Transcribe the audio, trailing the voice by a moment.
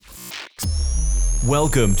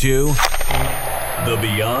Welcome to the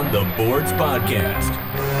Beyond the Boards podcast.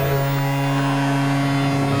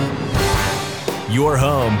 Your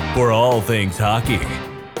home for all things hockey.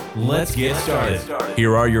 Let's get started.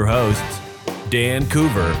 Here are your hosts, Dan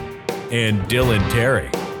Coover and Dylan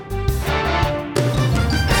Terry.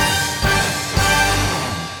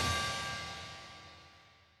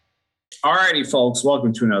 Alrighty, folks,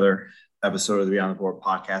 welcome to another episode of the Beyond the Board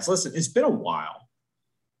podcast. Listen, it's been a while.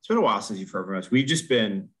 It's been a while since you've heard from us. We've just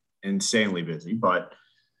been insanely busy, but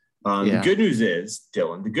the good news is,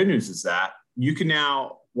 Dylan, the good news is that you can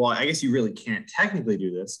now, well, I guess you really can't technically do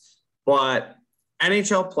this, but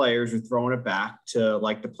NHL players are throwing it back to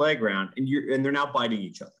like the playground and they're now biting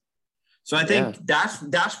each other. So I think that's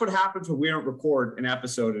what happens when we don't record an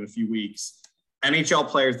episode in a few weeks. NHL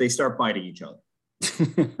players, they start biting each other.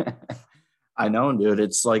 I know, dude.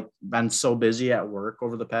 It's like been so busy at work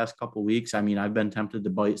over the past couple of weeks. I mean, I've been tempted to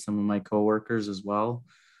bite some of my coworkers as well.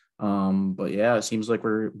 But yeah, it seems like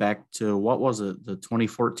we're back to what was it? The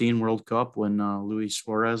 2014 World Cup when Luis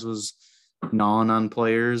Suarez was gnawing on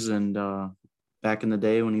players and back in the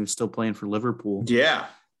day when he was still playing for Liverpool. Yeah.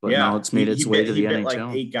 But now it's made its way to the NHL.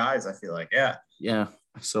 Like 8 guys, I feel like. Yeah. Yeah.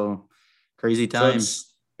 So crazy times. So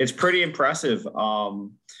it's pretty impressive.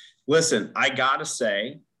 Listen, I got to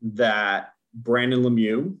say that Brandon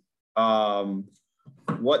Lemieux,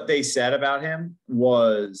 what they said about him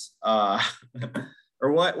was, or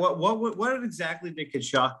what exactly did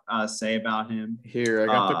Tkachuk say about him? Here, I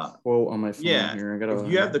got the quote on my phone. Yeah, here.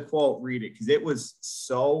 If you have the quote, read it because it was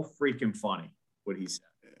so freaking funny what he said.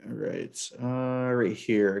 Right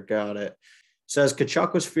here, got it. Says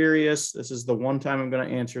Tkachuk was furious. This is the one time I'm going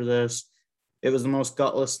to answer this. It was the most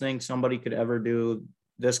gutless thing somebody could ever do.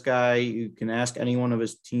 This guy, you can ask any one of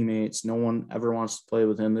his teammates. No one ever wants to play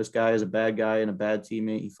with him. This guy is a bad guy and a bad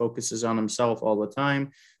teammate. He focuses on himself all the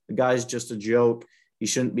time. The guy's just a joke. He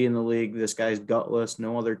shouldn't be in the league. This guy's gutless.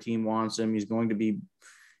 No other team wants him. He's going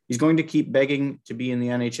to keep begging to be in the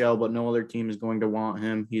NHL, but no other team is going to want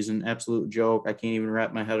him. He's an absolute joke. I can't even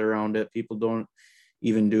wrap my head around it. People don't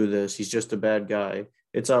even do this. He's just a bad guy.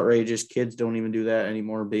 It's outrageous. Kids don't even do that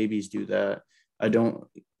anymore. Babies do that. I don't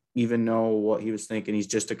even know what he was thinking. He's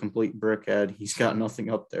just a complete brickhead. He's got nothing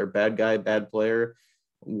up there. Bad guy, bad player.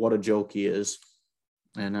 What a joke he is.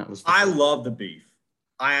 And that was. I love the beef.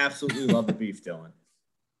 I absolutely love the beef, Dylan.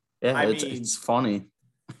 Yeah, it's funny.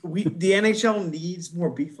 The NHL needs more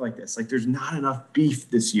beef like this. Like, there's not enough beef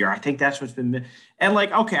this year. I think that's what's been. And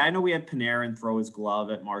like, okay, I know we had Panarin throw his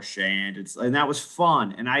glove at Marchand, and that was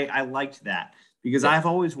fun, and I liked that because I've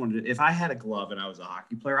always wanted. If I had a glove and I was a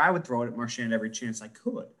hockey player, I would throw it at Marchand every chance I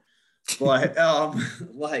could. But but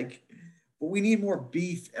we need more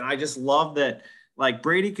beef, and I just love that. Like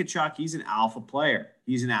Brady Tkachuk, he's an alpha player.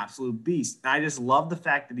 He's an absolute beast. And I just love the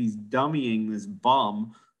fact that he's dummying this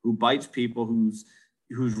bum who bites people, who's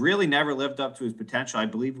really never lived up to his potential. I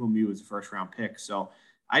believe Lemieux was a first-round pick. So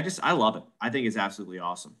I love it. I think it's absolutely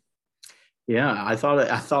awesome. Yeah, I thought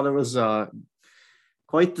it was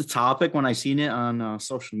quite the topic when I seen it on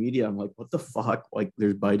social media. I'm like, what the fuck? Like,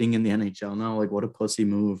 there's biting in the NHL now. Like, what a pussy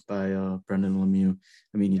move by Brendan Lemieux.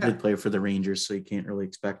 I mean, he did play for the Rangers, so you can't really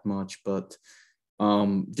expect much. But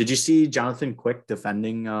did you see Jonathan Quick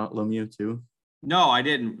defending Lemieux too? No, I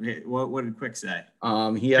didn't. What did Quick say?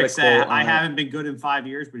 He had Quick say, I haven't been good in 5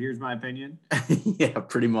 years, but here's my opinion. Yeah,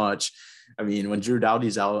 pretty much. I mean, when Drew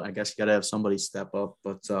Doughty's out, I guess you got to have somebody step up.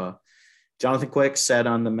 But Jonathan Quick said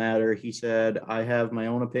on the matter, he said, I have my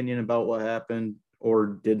own opinion about what happened or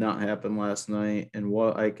did not happen last night. And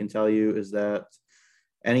what I can tell you is that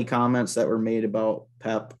any comments that were made about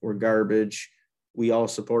Pep were garbage. We all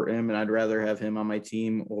support him, and I'd rather have him on my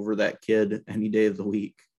team over that kid any day of the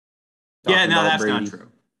week. Yeah, no, that's not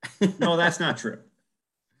true. No, that's not true.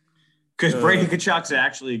 Because Brady Tkachuk's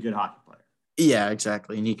actually a good hockey player. Yeah,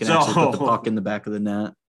 exactly. And he can actually put the puck in the back of the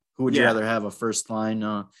net. Who would you rather have, a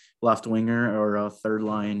first-line left winger or a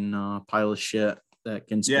third-line pile of shit that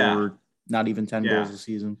can score not even 10 goals a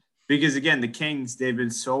season? Because, again, the Kings, they've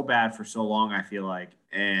been so bad for so long, I feel like.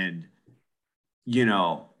 And, you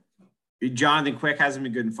know, Jonathan Quick hasn't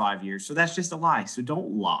been good in 5 years. So that's just a lie. So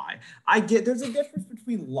don't lie. I get there's a difference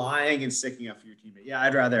between lying and sticking up for your teammate. Yeah,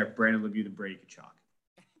 I'd rather have Brandon Lemieux than Brady Tkachuk.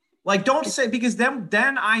 Like, don't say, because then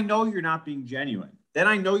I know you're not being genuine. Then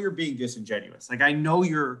I know you're being disingenuous. Like, I know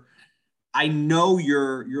you're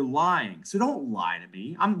lying. So don't lie to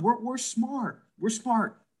me. We're smart. We're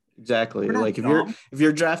smart. Exactly. Like if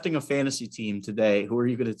you're drafting a fantasy team today, who are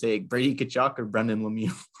you going to take? Brady Tkachuk or Brendan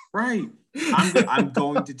Lemieux? Right. I'm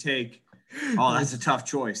going to take. Oh, that's a tough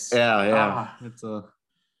choice. Yeah. It's a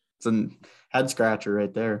head scratcher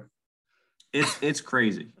right there. It's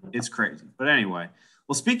crazy. It's crazy. But anyway,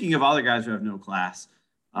 well, speaking of other guys who have no class,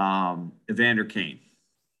 Evander Kane.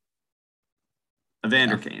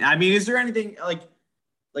 Evander Kane. I mean, is there anything like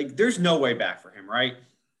there's no way back for him, right?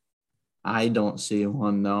 I don't see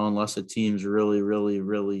one though, unless a team's really, really,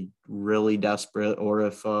 really, really desperate, or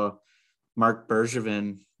if Mark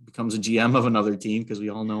Bergevin becomes a GM of another team, because we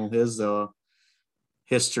all know his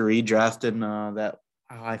history drafting that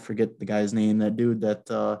I forget the guy's name, that dude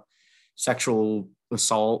that sexual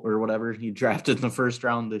assault or whatever he drafted in the first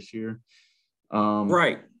round this year.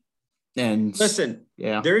 Right. And listen,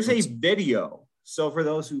 yeah, there's a video. So for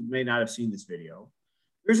those who may not have seen this video,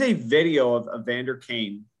 there's a video of Evander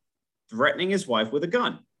Kane threatening his wife with a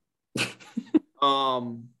gun.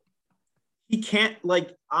 He can't,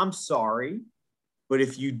 I'm sorry, but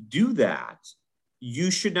if you do that,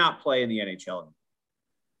 you should not play in the NHL.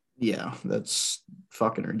 Yeah, that's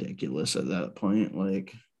fucking ridiculous at that point.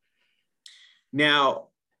 Like, now,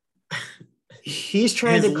 he's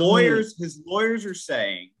trying his lawyers are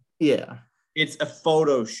saying, yeah, it's a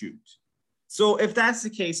photo shoot. So if that's the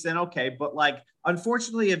case, then okay. But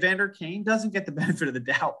unfortunately, Evander Kane doesn't get the benefit of the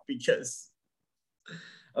doubt because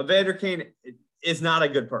Evander Kane is not a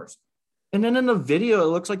good person. And then in the video,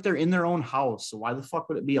 it looks like they're in their own house. So why the fuck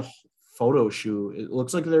would it be a photo shoot? It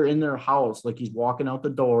looks like they're in their house. Like he's walking out the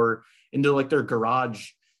door into like their garage.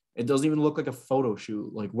 It doesn't even look like a photo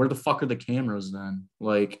shoot. Like, where the fuck are the cameras then?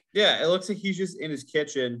 Like, yeah, it looks like he's just in his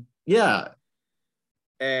kitchen. Yeah.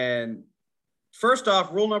 And first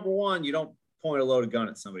off, rule number one, you don't point a loaded gun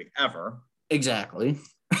at somebody ever. Exactly.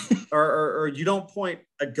 or you don't point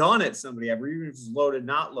a gun at somebody ever, even if it's loaded,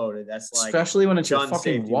 not loaded. That's like, especially when it's your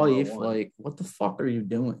fucking wife. Like, what the fuck are you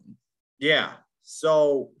doing? Yeah.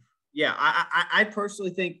 So yeah, I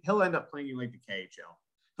personally think he'll end up playing in like the KHL.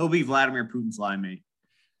 He'll be Vladimir Putin's line mate.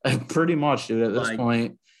 Pretty much, dude. At this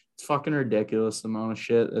point, it's fucking ridiculous the amount of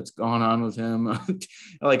shit that's gone on with him.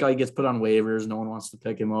 Like, he gets put on waivers. No one wants to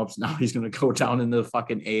pick him up. So now he's going to go down into the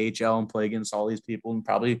fucking AHL and play against all these people and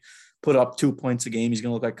probably put up 2 points a game. He's going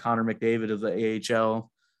to look like Connor McDavid of the AHL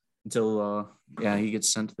until, he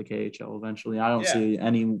gets sent to the KHL eventually. I don't see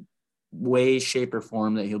any way, shape, or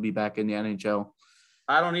form that he'll be back in the NHL.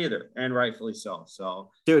 I don't either, and rightfully so.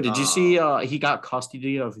 So, dude, did you see he got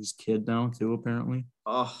custody of his kid now too? Apparently,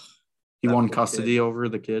 he won custody over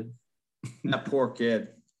the kid. That poor kid.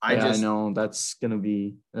 I know that's.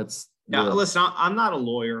 Listen, I'm not a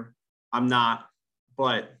lawyer. I'm not,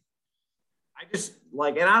 but I just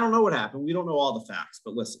and I don't know what happened. We don't know all the facts,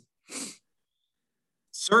 but listen,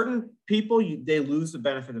 certain people they lose the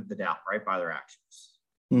benefit of the doubt, right, by their actions.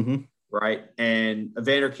 Mm-hmm. Right. And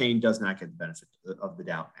Evander Kane does not get the benefit of the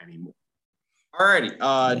doubt anymore. All righty.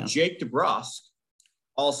 Jake DeBrusk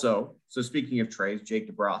also. So speaking of trades,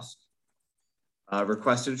 Jake DeBrusk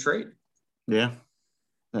requested a trade. Yeah.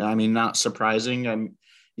 I mean, not surprising.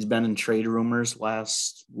 He's been in trade rumors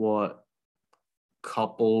last,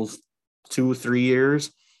 2-3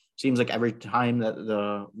 years. Seems like every time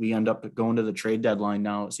that we end up going to the trade deadline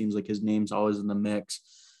now, it seems like his name's always in the mix.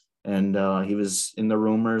 And he was in the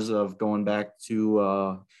rumors of going back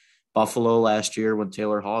to Buffalo last year when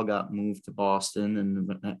Taylor Hall got moved to Boston, and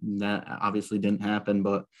that obviously didn't happen.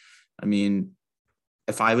 But, I mean,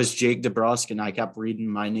 if I was Jake DeBrusk and I kept reading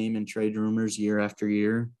my name in trade rumors year after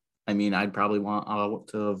year, I mean, I'd probably want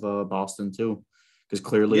out of Boston too, because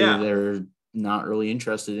clearly they're not really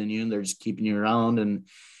interested in you and they're just keeping you around. And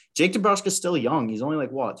Jake DeBrusk is still young. He's only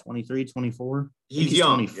 23, 24? He's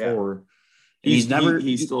young. 24. Yeah. He's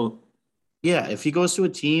still. Yeah. If he goes to a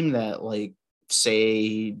team that,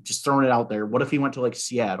 say, just throwing it out there, what if he went to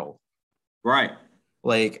Seattle? Right.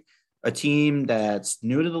 Like a team that's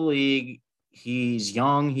new to the league. He's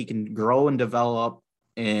young. He can grow and develop,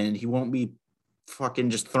 and he won't be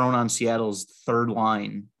fucking just thrown on Seattle's third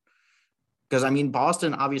line. Because, I mean,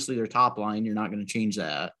 Boston, obviously their top line, you're not going to change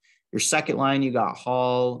that. Your second line, you got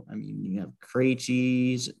Hall. I mean, you have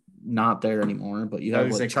Krejci's not there anymore, but you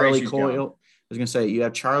have Charlie Coyle. I was going to say, you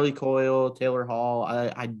have Charlie Coyle, Taylor Hall.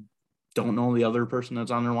 I don't know the other person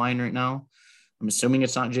that's on their line right now. I'm assuming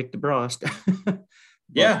it's not Jake DeBrusk.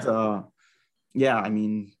 I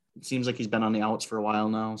mean, it seems like he's been on the outs for a while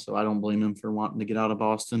now, so I don't blame him for wanting to get out of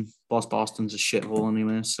Boston. Boston's a shithole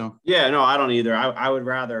anyway, so. Yeah, no, I don't either. I would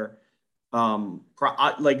rather, not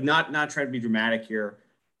try to be dramatic here.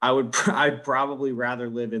 I'd probably rather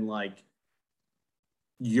live in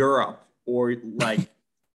Europe or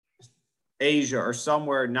Asia or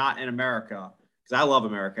somewhere not in America, because I love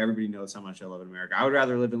America. Everybody knows how much I love America. I would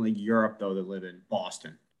rather live in Europe though than live in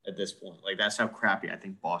Boston at this point. That's how crappy I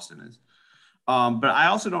think Boston is. But I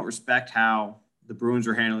also don't respect how the Bruins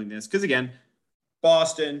are handling this, because again,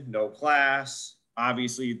 Boston, no class.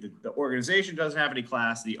 Obviously, the organization doesn't have any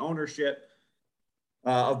class. The ownership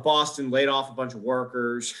of Boston laid off a bunch of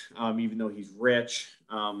workers, even though he's rich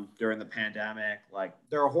during the pandemic. Like,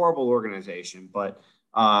 they're a horrible organization. But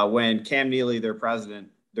when Cam Neely, their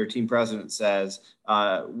team president, says,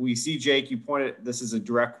 we see Jake, you pointed, this is a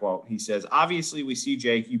direct quote. He says, obviously, we see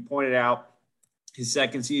Jake, you pointed out his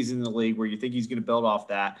second season in the league where you think he's going to build off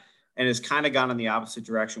that, and has kind of gone in the opposite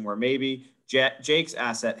direction where maybe Jake's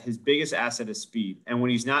asset, his biggest asset is speed. And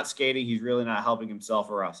when he's not skating, he's really not helping himself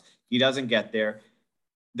or us. He doesn't get there.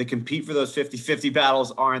 The compete for those 50-50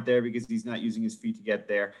 battles aren't there because he's not using his feet to get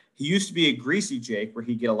there. He used to be a greasy Jake where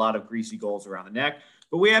he'd get a lot of greasy goals around the neck,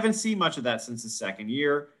 but we haven't seen much of that since his second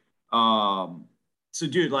year. So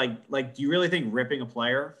dude, like, do you really think ripping a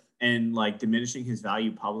player and like diminishing his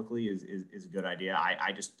value publicly is a good idea?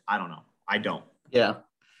 I don't know. I don't. Yeah.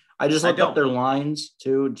 I just looked up their lines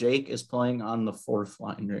too. Jake is playing on the fourth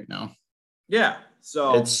line right now. Yeah.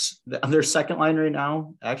 So it's their second line right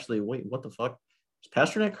now. Actually, wait, what the fuck? Is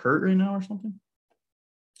Pasternak hurt right now or something?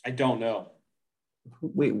 I don't know.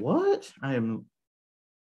 Wait, what? I don't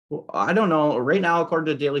know. Right now,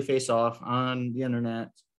 according to Daily Faceoff on the internet,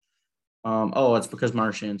 it's because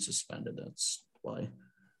Marchand suspended. That's why.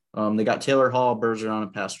 They got Taylor Hall, Bergeron,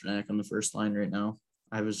 and Pasternak on the first line right now.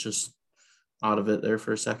 I was just out of it there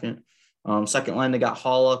for a second. Second line, they got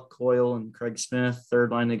Holla, Coyle, and Craig Smith.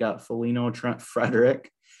 Third line, they got Foligno, Trent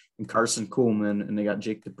Frederick, and Carson Kuhlman. And they got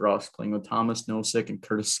Jake DeBrusk playing with Thomas Nosek and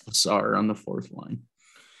Curtis Lazar on the fourth line.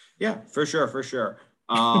 Yeah, for sure.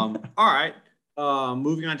 All right.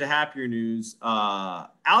 Moving on to happier news.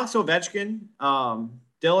 Alex Ovechkin,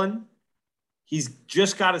 Dylan, he's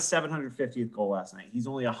just got his 750th goal last night. He's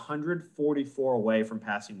only 144 away from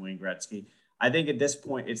passing Wayne Gretzky. I think at this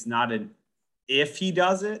point, it's not an if he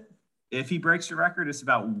does it, if he breaks the record, it's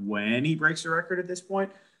about when he breaks the record at this point,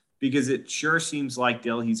 because it sure seems like,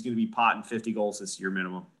 Dill, he's going to be potting 50 goals this year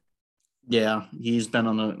minimum. Yeah, he's been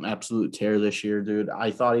on an absolute tear this year, dude.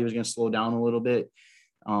 I thought he was going to slow down a little bit.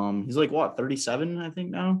 He's like, what, 37, I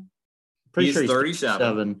think now? Pretty sure he's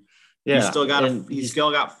 37. Yeah. He's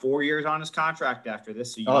still got 4 years on his contract after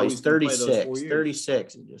this. So he's 36.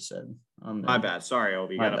 36, he just said. My bad. Sorry,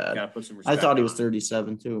 Obi. Gotta put some respect. I thought he was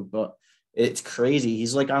 37 too, but it's crazy.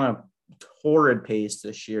 He's like on a torrid pace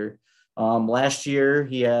this year. Last year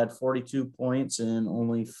he had 42 points in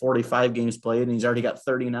only 45 games played, and he's already got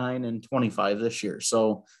 39 and 25 this year.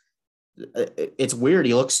 So it's weird.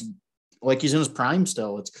 He looks like he's in his prime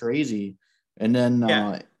still. It's crazy. And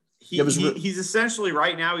then he's essentially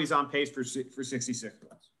right now he's on pace for 66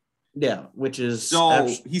 goals. Yeah, which is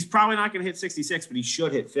he's probably not going to hit 66, but he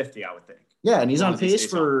should hit 50, I would think. Yeah, and he's on pace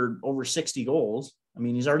for over 60 goals. I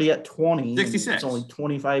mean, he's already at 20. 66. It's only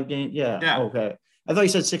 25 games. Yeah. Okay. I thought you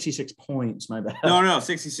said 66 points. My bad. No,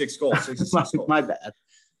 66 goals. 66 goals. My bad.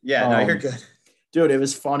 Yeah, no, you're good. Dude, it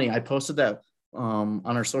was funny. I posted that on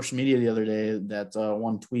our social media the other day, that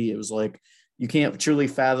one tweet. It was like, you can't truly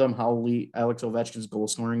fathom how elite Alex Ovechkin's goal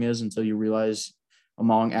scoring is until you realize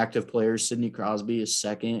among active players, Sidney Crosby is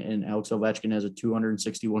second, and Alex Ovechkin has a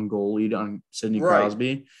 261 goal lead on Sidney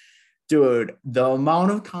Crosby. Dude, the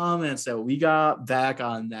amount of comments that we got back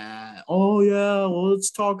on that. Oh, yeah, well,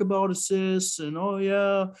 let's talk about assists. And,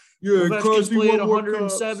 Ovechkin's played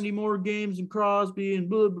 170 more games than Crosby, and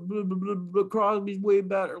blah, blah, blah, blah, blah, Crosby's way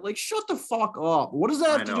better. Like, shut the fuck up. What does that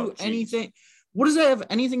have to do with anything? What does that have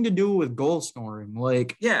anything to do with goal scoring?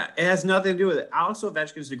 Like, yeah, it has nothing to do with it. Alex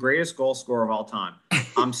Ovechkin is the greatest goal scorer of all time.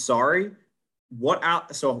 I'm sorry.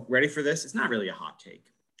 So ready for this? It's not really a hot take,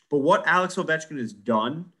 but what Alex Ovechkin has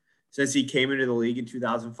done since he came into the league in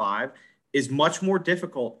 2005 is much more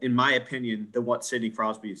difficult, in my opinion, than what Sidney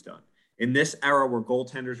Crosby has done. In this era where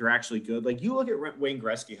goaltenders are actually good, like you look at Wayne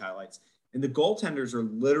Gretzky highlights, and the goaltenders are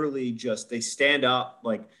literally just, they stand up,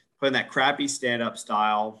 like playing that crappy stand-up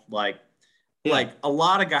style, like a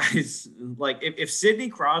lot of guys, like if Sidney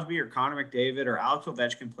Crosby or Connor McDavid or Alex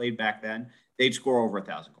Ovechkin played back then, they'd score over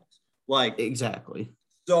 1,000 goals. Like, exactly.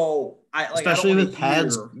 So especially with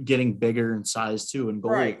pads getting bigger in size too, and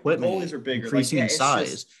goalie equipment, goalies are bigger, increasing in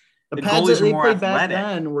size. The pads that they played back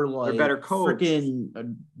then were like better coached,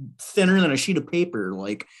 freaking thinner than a sheet of paper.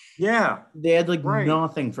 Like, yeah, they had like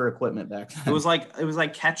nothing for equipment back then. It was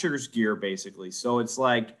like catcher's gear basically. So it's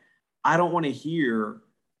like, I don't want to hear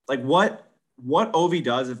like what Ovi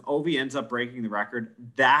does if Ovi ends up breaking the record.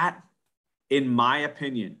 That, in my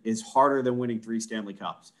opinion, is harder than winning 3 Stanley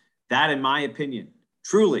Cups. That, in my opinion.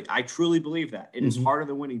 Truly, I truly believe that. It is harder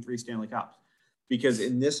than winning 3 Stanley Cups, because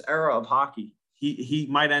in this era of hockey, he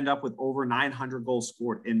might end up with over 900 goals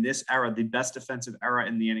scored in this era, the best defensive era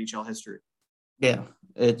in the NHL history. Yeah.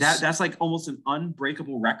 That's like almost an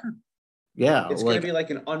unbreakable record. Yeah. It's going to be like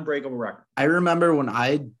an unbreakable record. I remember when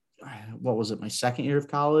what was it, my second year of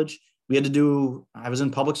college, I was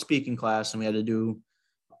in public speaking class and we had to do,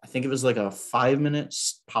 I think it was like a 5-minute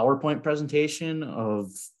PowerPoint presentation of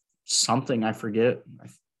something. I forget. I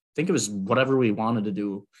think it was whatever we wanted to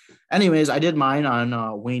do. Anyways, I did mine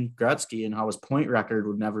on Wayne Gretzky and how his point record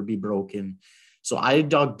would never be broken. So I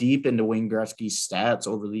dug deep into Wayne Gretzky's stats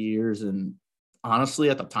over the years. And honestly,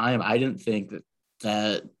 at the time, I didn't think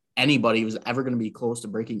that anybody was ever going to be close to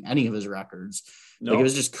breaking any of his records. Nope. Like, it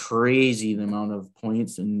was just crazy the amount of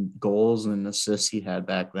points and goals and assists he had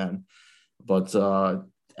back then. But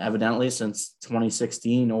evidently, since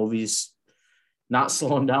 2016, Ovi's not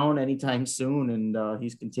slowing down anytime soon, and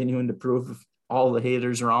he's continuing to prove all the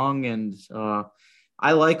haters wrong. And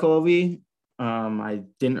I like Ovi. I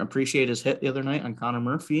didn't appreciate his hit the other night on Connor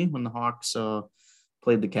Murphy when the Hawks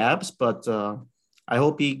played the Caps, but I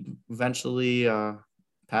hope he eventually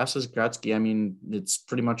passes Gretzky. I mean, it's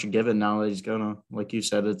pretty much a given now that he's gonna, like you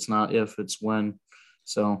said, it's not if, it's when.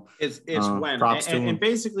 So it's when. And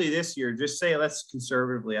basically this year, just say let's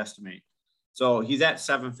conservatively estimate. So he's at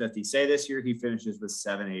 750. Say this year he finishes with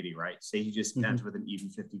 780, right? Say he just ends with an even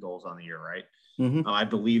 50 goals on the year, right? I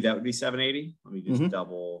believe that would be 780. Let me just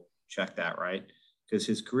double check that, right? Because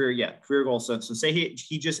his career goals. So say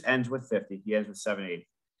he just ends with 50. He ends with 780,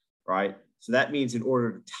 right? So that means in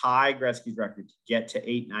order to tie Gretzky's record to get to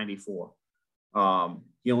 894,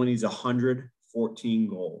 he only needs 114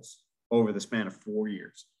 goals over the span of 4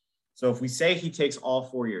 years. So if we say he takes all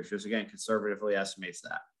 4 years, just again, conservatively estimates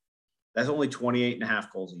that's only 28 and a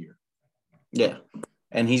half goals a year. Yeah.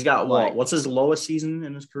 And he's got what's his lowest season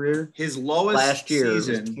in his career? His lowest last year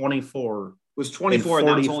season was 24. Was 24, and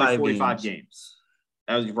that was only 45 games.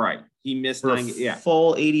 That was right. He missed 9 games. Yeah.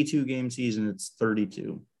 Full 82 game season, it's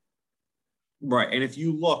 32. Right. And if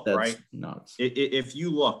you look, that's right, nuts. If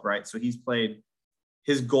you look, right, so he's played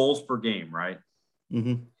his goals per game, right?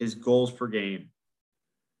 His goals per game.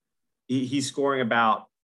 He's scoring about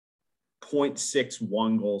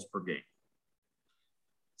 0.61 goals per game.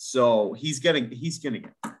 So he's gonna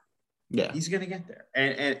get there. Yeah. He's gonna get there.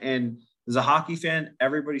 And as a hockey fan,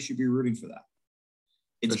 everybody should be rooting for that.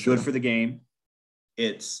 It's good for the game.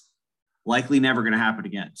 It's likely never going to happen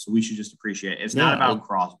again. So we should just appreciate it. It's not about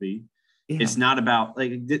Crosby. Yeah. It's not about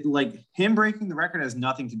like him breaking the record has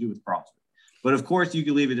nothing to do with Crosby. But of course, you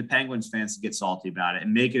can leave it to Penguins fans to get salty about it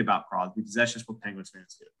and make it about Crosby because that's just what Penguins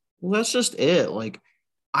fans do. Well, that's just it. Like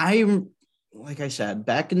I said,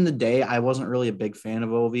 back in the day, I wasn't really a big fan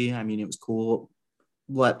of Ovi. I mean, it was cool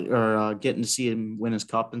getting to see him win his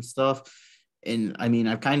cup and stuff. And I mean,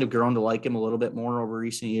 I've kind of grown to like him a little bit more over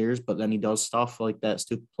recent years, but then he does stuff like that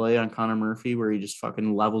stupid play on Connor Murphy where he just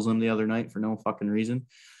fucking levels him the other night for no fucking reason.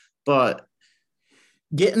 But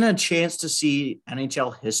getting a chance to see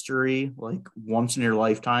NHL history like once in your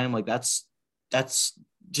lifetime, like that's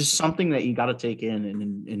just something that you got to take in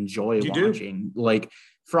and enjoy watching. Like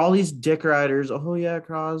for all these dick riders, oh yeah,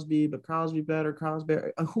 Crosby, but Crosby better, Crosby.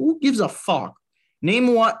 Who gives a fuck?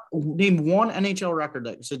 Name one NHL record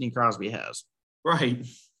that Sidney Crosby has. Right.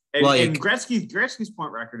 And Gretzky's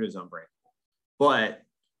point record is unbreakable. But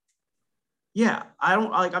yeah,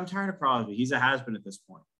 I'm tired of Crosby. He's a has-been at this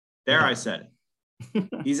point. I said it.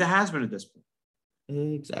 He's a has-been at this point.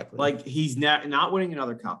 Exactly. Like he's not winning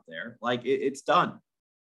another cup there. Like it's done.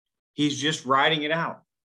 He's just riding it out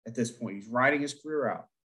at this point. He's riding his career out.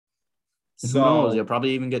 Who knows? He'll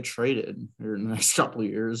probably even get traded here in the next couple of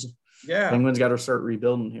years. Yeah. Penguins got to start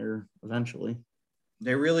rebuilding here eventually.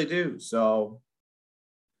 They really do. So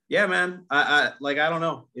yeah, man. I don't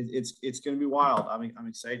know. It's going to be wild. I'm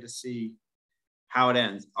excited to see how it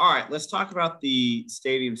ends. All right, let's talk about the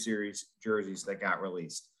Stadium Series jerseys that got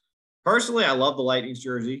released. Personally, I love the Lightning's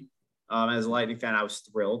jersey. As a Lightning fan, I was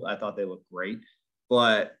thrilled. I thought they looked great.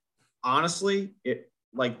 But honestly,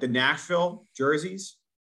 the Nashville jerseys,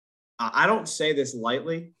 I don't say this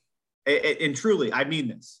lightly. And truly, I mean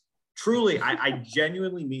this. Truly, I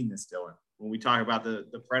genuinely mean this, Dylan, when we talk about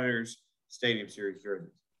the Predators Stadium Series jerseys.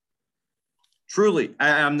 Truly,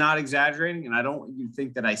 I'm not exaggerating, and I don't want you to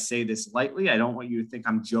think that I say this lightly. I don't want you to think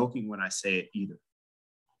I'm joking when I say it either.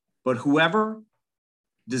 But whoever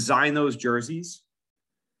designed those jerseys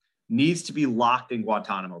needs to be locked in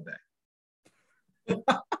Guantanamo Bay.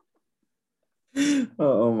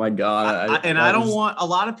 Oh my God. I don't want, a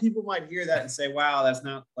lot of people might hear that and say, wow, that's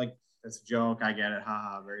a joke. I get it.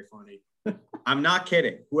 Haha, very funny. I'm not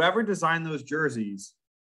kidding. Whoever designed those jerseys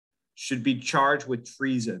should be charged with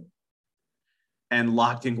treason and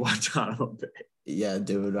locked in Guantanamo Bay. Yeah,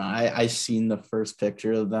 dude. I seen the first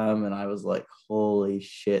picture of them and I was like, holy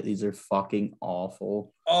shit, these are fucking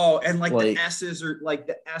awful. Oh, and like Like,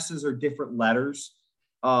 the S's are different letters,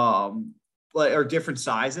 like or different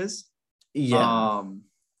sizes. yeah, Um,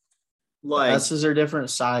 the like S's are different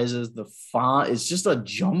sizes. The font is just a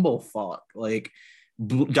jumble fuck. Like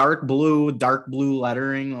dark blue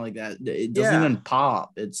lettering like that. It doesn't yeah, even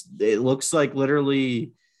pop. It looks like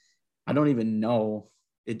literally, I don't even know.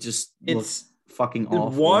 It just looks it's fucking awful.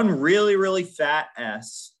 one really really fat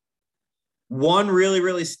S, one really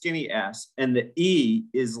really skinny S, and the E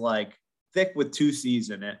is like thick with two C's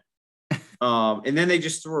in it. And then they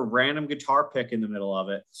just threw a random guitar pick in the middle of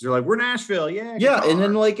it. So they're like, "We're Nashville, yeah." Yeah, Guitar. and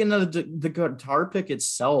then like in the guitar pick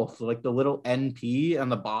itself, like the little NP on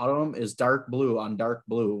the bottom is dark blue on dark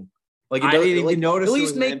blue. Like it I does, didn't even like notice at it least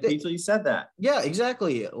was an make MP that. until you said that. Yeah,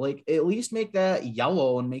 exactly. Like at least make that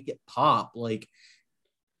yellow and make it pop. Like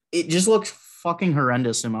it just looks fucking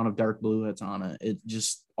horrendous. The amount of dark blue that's on it. It's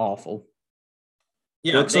just awful.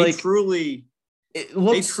 Yeah, Looks like it they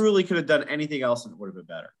looks. truly could have done anything else and it would have been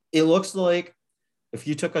better. It looks like if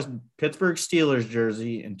you took a Pittsburgh Steelers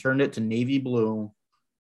jersey and turned it to navy blue,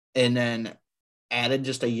 and then added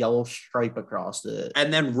just a yellow stripe across it.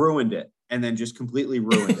 And then ruined it. And then just completely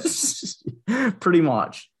ruined it. Pretty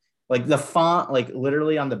much. Like the font, like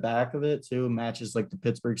literally on the back of it too, matches like the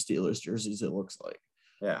Pittsburgh Steelers jerseys, it looks like.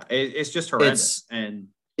 Yeah, it's just horrendous. And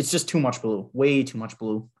it's just too much blue, way too much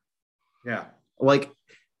blue. yeah. Like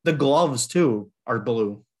the gloves too are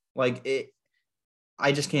blue. Like it,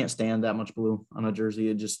 I just can't stand that much blue on a jersey.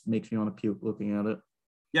 It just makes me want to puke looking at it.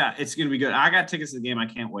 Yeah, it's gonna be good. I got tickets to the game. I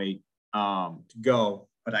can't wait to go,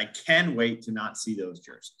 but I can wait to not see those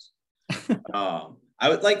jerseys. I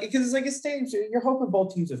would like because it's like a stadium. So you're hoping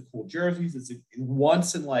both teams have cool jerseys. It's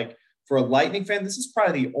once in like for a Lightning fan, this is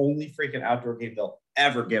probably the only freaking outdoor game they'll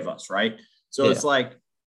ever give us, right? So it's like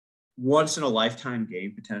once in a lifetime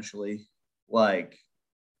game potentially. Like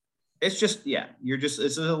it's just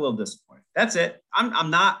it's a little disappointing. That's it. I'm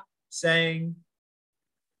not saying.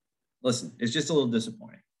 Listen, it's just a little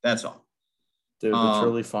disappointing. That's all. Dude, it's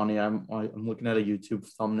really funny. I'm looking at a YouTube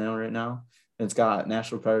thumbnail right now. And it's got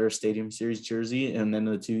National Predator Stadium Series jersey, and then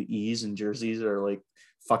the two E's and jerseys are like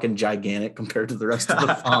fucking gigantic compared to the rest of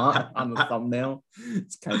the font on the thumbnail.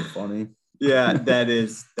 It's kind of funny. Yeah, that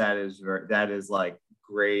is like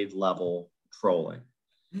grade level trolling.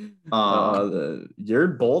 Your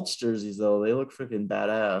Bolts jerseys though, they look freaking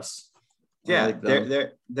badass. Yeah,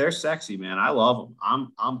 like they're sexy, man. I love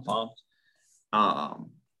them. I'm pumped. I'm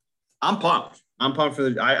pumped. I'm pumped for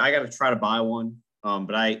I got to try to buy one.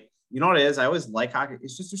 But you know what it is? I always like hockey.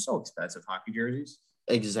 It's just they're so expensive, hockey jerseys.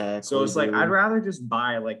 Exactly. So it's like I'd rather just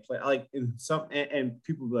buy and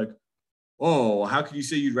people be like, oh, how could you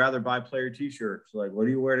say you'd rather buy player t-shirts? Like, what do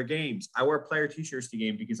you wear to games? I wear player t-shirts to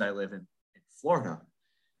game because I live in Florida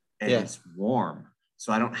and it's warm.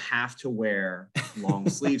 So I don't have to wear long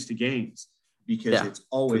sleeves to games because it's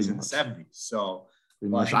always in the 70s. So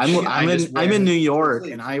like, I'm in New York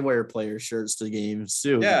and I wear player shirts to games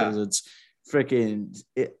too because it's freaking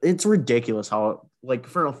it's ridiculous how like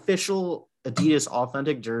for an official Adidas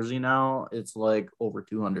authentic jersey now it's like over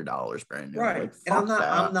 $200 brand new. Right. Like, and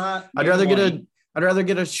I'm not I'd rather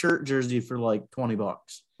get a shirt jersey for like $20.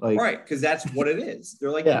 Like right, because that's what it is. They're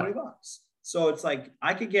like $20. So it's like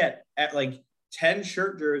I could get at like 10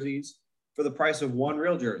 shirt jerseys for the price of one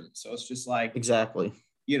real jersey. So it's just like exactly.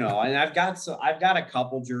 You know, and I've got a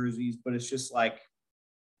couple jerseys, but it's just like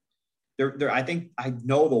I think I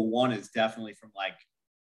know the one is definitely from like,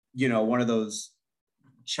 you know, one of those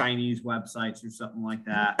Chinese websites or something like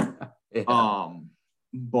that.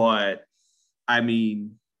 But I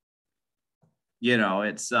mean, you know,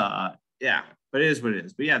 it's but it is what it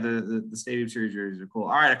is. But yeah, the Stadium Series jerseys are cool. All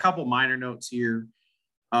right, a couple minor notes here.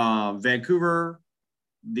 Vancouver,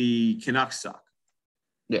 the Canucks suck.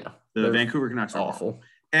 Yeah, the Vancouver Canucks are awful.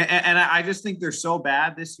 And I just think they're so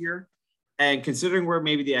bad this year. And considering where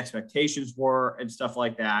maybe the expectations were and stuff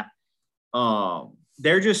like that,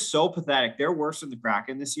 they're just so pathetic. They're worse than the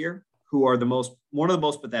Kraken this year, who are one of the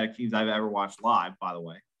most pathetic teams I've ever watched live, by the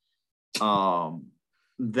way.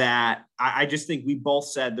 That I just think we both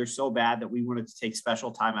said they're so bad that we wanted to take special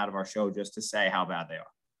time out of our show just to say how bad they are.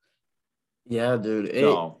 Yeah, dude.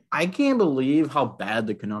 I can't believe how bad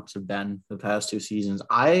the Canucks have been the past two seasons.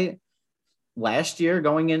 Last year,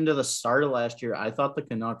 going into the start of last year, I thought the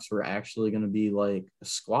Canucks were actually going to be like a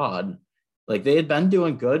squad. Like they had been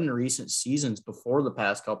doing good in recent seasons before the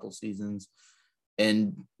past couple seasons.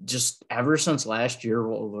 And just ever since last year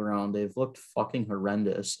rolled around, they've looked fucking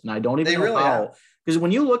horrendous. And I don't even know how. Because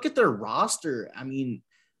when you look at their roster, I mean,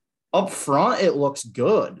 up front, it looks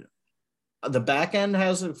good. The back end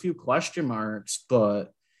has a few question marks,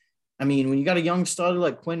 but I mean, when you got a young stud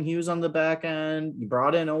like Quinn Hughes on the back end, you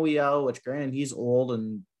brought in OEL, which granted he's old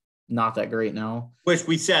and not that great now. Which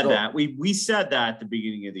we said that we said that at the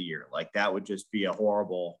beginning of the year, like that would just be a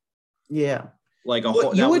horrible, yeah, like that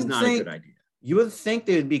was not a good idea. You would think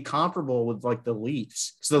they would be comparable with like the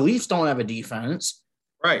Leafs, because the Leafs don't have a defense,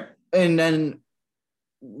 right? And then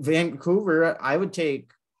Vancouver, I would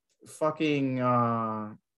take fucking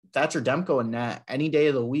Thatcher Demko and that any day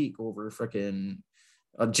of the week over freaking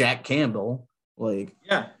Jack Campbell. Like,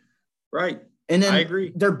 yeah, right. And then I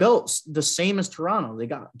agree. They're built the same as Toronto. They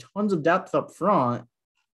got tons of depth up front,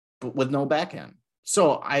 but with no back end.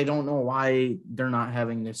 So I don't know why they're not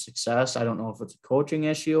having this success. I don't know if it's a coaching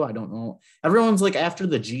issue. I don't know. Everyone's like after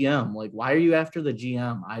the GM. Like, why are you after the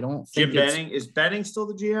GM? I don't think Jim Benning. Is Benning still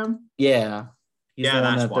the GM? Yeah.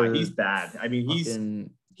 That's why he's bad. I mean,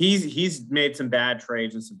 he's made some bad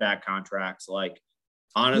trades and some bad contracts. Like,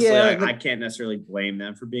 honestly, I can't necessarily blame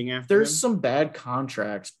them for being after There's him. some bad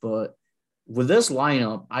contracts, but with this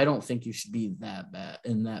lineup, I don't think you should be that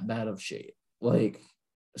bad of shape. Like,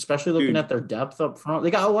 especially looking at their depth up front.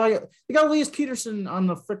 They got Elias Peterson on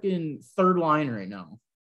the freaking third line right now.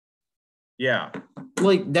 Yeah.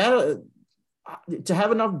 Like that, to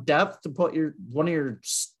have enough depth to put one of your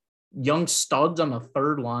young studs on the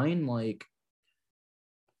third line, like,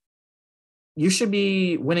 you should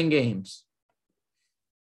be winning games.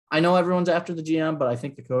 I know everyone's after the GM, but I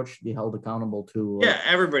think the coach should be held accountable too. Yeah,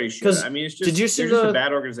 everybody should. I mean, it's just, did you see just a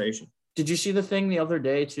bad organization. Did you see the thing the other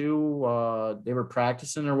day too? They were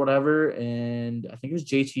practicing or whatever, and I think it was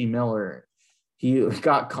JT Miller. He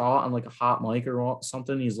got caught on like a hot mic or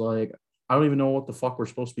something. He's like, I don't even know what the fuck we're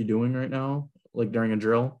supposed to be doing right now, like during a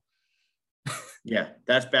drill. Yeah,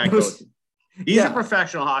 that's bad coaching. These are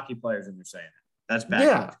professional hockey players, and they're saying it. That's bad.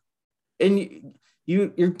 Yeah, coaching. And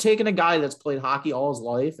you're taking a guy that's played hockey all his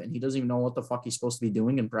life, and he doesn't even know what the fuck he's supposed to be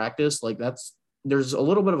doing in practice. Like, there's a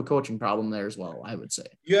little bit of a coaching problem there as well, I would say.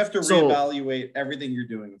 You have to reevaluate everything you're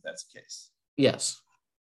doing if that's the case. Yes,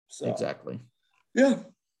 so, exactly. Yeah,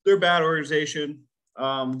 they're a bad organization.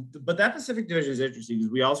 But that Pacific Division is interesting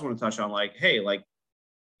because we also want to touch on, like, hey, like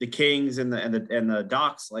the Kings and the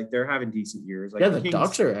Ducks, like they're having decent years. Like, the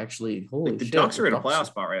Ducks are actually the Ducks are in a playoff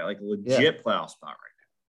spot, right? Like a legit playoff spot right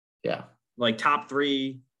now. Yeah. Like top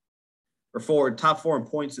 3 or 4, top 4 in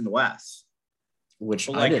points in the West. Which,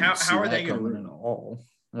 like, how are they going going to at all?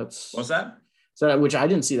 What's that? So, which I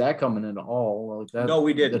didn't see that coming in at all. Like that, no,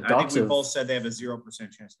 we didn't. I think we both said they have a 0%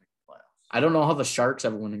 chance to make the playoffs. I don't know how the Sharks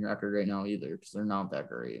have a winning record right now either, because they're not that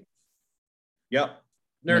great. Yep,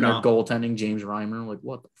 they're not. Their goaltending, James Reimer, like,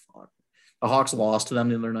 what the fuck? The Hawks lost to them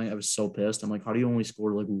the other night. I was so pissed. I'm like, how do you only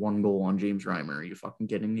score like 1 goal on James Reimer? Are you fucking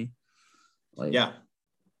kidding me? Like, yeah,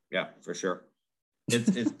 for sure.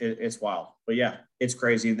 It's wild, but yeah, it's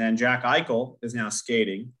crazy. And then Jack Eichel is now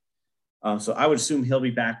skating, so I would assume he'll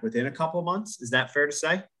be back within a couple of months. Is that fair to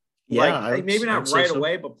say? Yeah, like maybe not right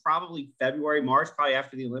away, but probably February, March, probably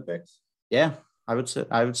after the Olympics. Yeah, I would say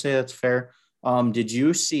that's fair. Did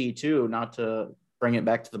you see too? Not to bring it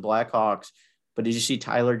back to the Blackhawks, but did you see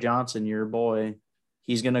Tyler Johnson, your boy?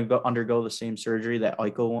 He's going to undergo the same surgery that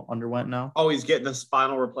Eichel underwent now. Oh, he's getting the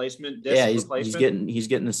spinal replacement. He's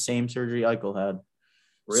getting the same surgery Eichel had.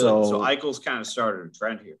 Really? So Eichel's kind of started a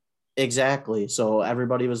trend here. Exactly. So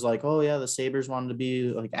everybody was like, "Oh yeah, the Sabres wanted to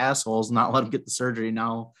be like assholes, not let him get the surgery."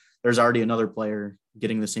 Now there's already another player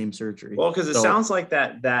getting the same surgery. Well, because it sounds like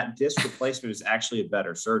that disc replacement is actually a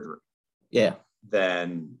better surgery. Yeah.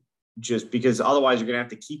 Than just because otherwise you're going to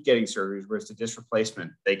have to keep getting surgeries. Whereas the disc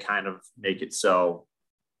replacement, they kind of make it so,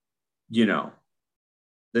 the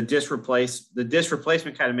disc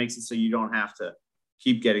replacement kind of makes it so you don't have to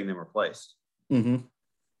keep getting them replaced. Mm-hmm.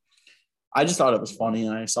 I just thought it was funny,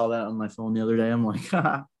 and I saw that on my phone the other day. I'm like,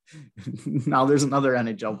 now there's another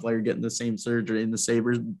NHL player getting the same surgery, and the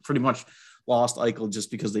Sabres pretty much lost Eichel just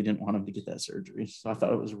because they didn't want him to get that surgery. So I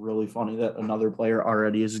thought it was really funny that another player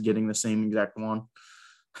already is getting the same exact one.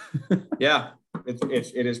 Yeah,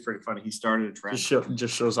 it is pretty funny. He started a trend.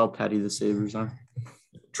 Just shows how petty the Sabres are.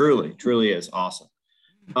 Truly is awesome.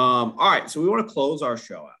 All right, so we want to close our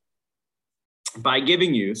show out by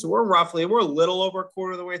giving you, so we're a little over a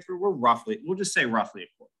quarter of the way through. We'll just say roughly a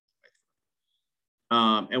quarter of the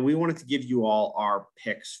way through. And we wanted to give you all our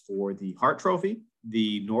picks for the Hart Trophy,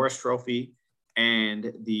 the Norris Trophy,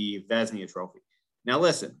 and the Vezina Trophy. Now,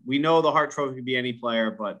 listen, we know the Hart Trophy could be any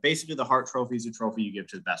player, but basically the Hart Trophy is a trophy you give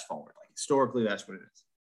to the best forward. Like, historically, that's what it is.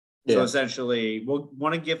 Yeah. So essentially, we'll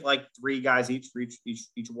want to give like 3 guys each for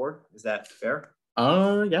each award. Is that fair?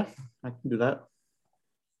 Yeah, I can do that.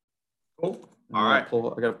 Cool. All right.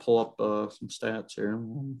 I gotta pull up some stats here.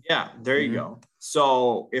 Yeah, there you go.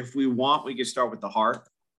 So if we want, we can start with the heart.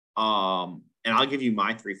 And I'll give you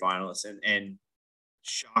my 3 finalists. And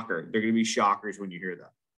shocker, they're going to be shockers when you hear them.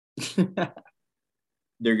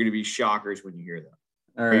 They're going to be shockers when you hear them.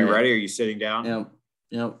 All Are you ready? Are you sitting down?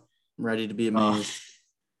 Yep. I'm ready to be amazed.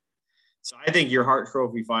 So I think your Hart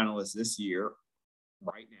Trophy finalists this year,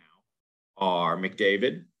 right now, are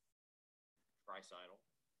McDavid, Draisaitl,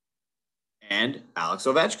 and Alex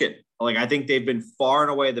Ovechkin. Like, I think they've been far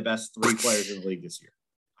and away the best 3 players in the league this year.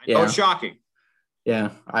 I know it's shocking.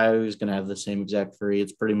 Yeah, I was going to have the same exact 3.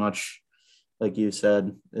 It's pretty much, like you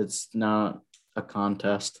said, it's not a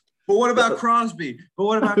contest. But what about Crosby?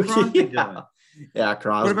 Crosby? Yeah,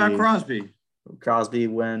 Crosby. What about Crosby? Crosby,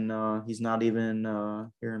 when he's not even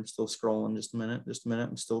here, I'm still scrolling. Just a minute.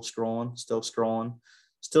 I'm still scrolling.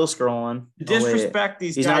 Disrespect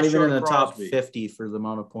these he's guys. He's not even in the Crosby. top 50 for the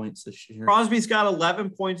amount of points this year. Crosby's got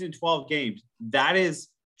 11 points in 12 games. That is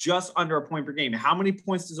just under a point per game. How many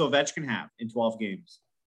points does Ovechkin have in 12 games?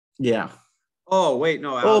 Yeah. Oh, wait,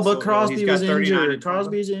 no. But Crosby was injured.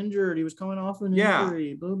 Crosby's injured. He was coming off an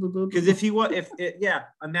injury. Because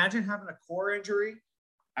imagine having a core injury.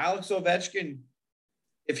 Alex Ovechkin,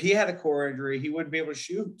 if he had a core injury, he wouldn't be able to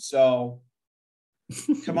shoot. So,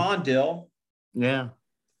 come on, Dill. Yeah.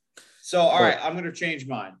 So, all right, I'm going to change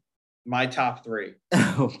mine. My top 3.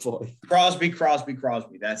 Oh, boy. Crosby.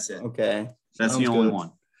 That's it. Okay. That's the only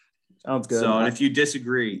one. Sounds good. So, and if you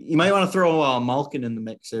disagree, you might want to throw Malkin in the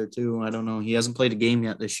mix there too. I don't know. He hasn't played a game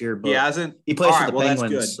yet this year, but he hasn't. He plays for the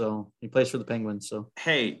Penguins, so he plays for the Penguins. So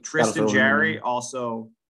hey, Tristan Jarry, also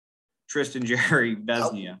Tristan Jarry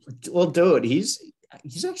Vezina. Well, dude, he's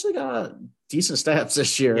actually got decent stats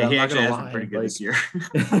this year. Yeah, I'm not gonna lie. Pretty good this year.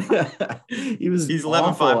 he's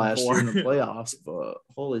 11-5 last year in the playoffs, but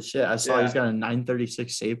holy shit, I saw he's got a .936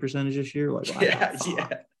 save percentage this year. Like, yeah.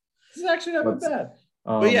 He's actually not bad.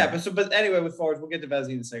 But anyway, with forwards, we'll get to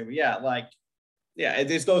Vezina in a second. But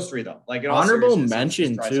it's those 3 though. Like honorable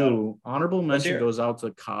mention too. Honorable mention goes out to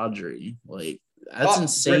Kadri. Like that's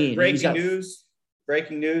insane. Breaking news.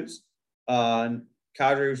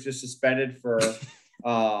 Kadri was just suspended for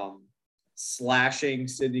slashing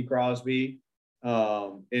Sidney Crosby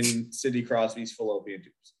in Sidney Crosby's fallopian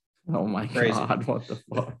tubes. Oh my God! What the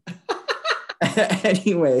fuck?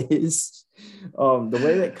 Anyways, the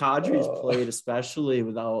way that Kadri's played, especially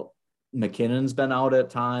without McKinnon's been out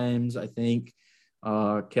at times, I think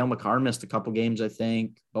Cale Makar missed a couple games. I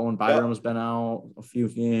think Bowen Byram's been out a few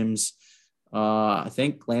games. I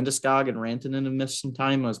think Landeskog and Rantanen have missed some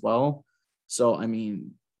time as well. So, I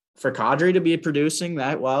mean, for Kadri to be producing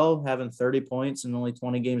that well, having 30 points and only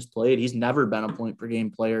 20 games played, he's never been a point per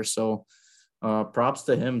game player. So, props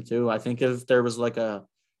to him too. I think if there was like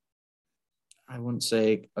I wouldn't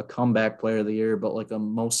say a comeback player of the year, but like a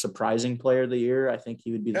most surprising player of the year, I think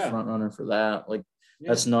he would be the front runner for that. Like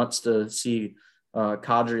that's nuts to see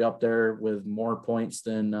Kadri up there with more points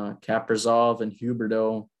than Kaprizov and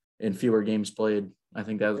Huberdeau in fewer games played. I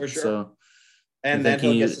think that's for sure. And then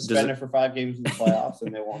he'll get suspended for 5 games in the playoffs,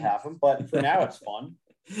 and they won't have him. But for now, it's fun.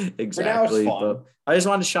 Exactly. But I just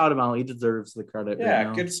wanted to shout him out. He deserves the credit. Yeah,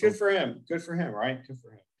 right good for him. Good for him, right? Good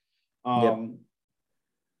for him.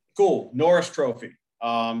 Cool. Norris Trophy.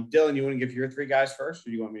 Dylan, you want to give your 3 guys first, or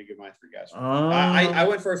do you want me to give my 3 guys first? I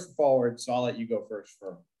went first for forward, so I'll let you go first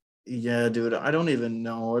for. Yeah, dude. I don't even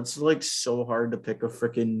know. It's like so hard to pick a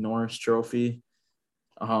freaking Norris Trophy.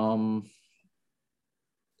 I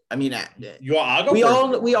mean, we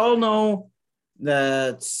all know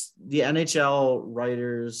that the NHL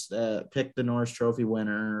writers that pick the Norris Trophy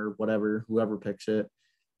winner or whatever, whoever picks it,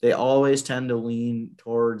 they always tend to lean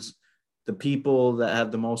towards the people that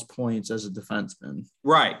have the most points as a defenseman.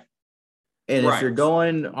 Right. And if you're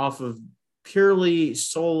going off of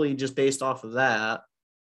solely just based off of that,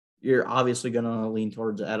 you're obviously going to lean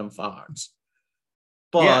towards Adam Fox.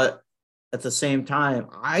 But at the same time,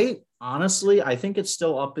 I think it's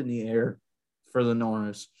still up in the air for the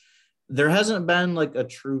Norris. There hasn't been like a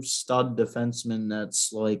true stud defenseman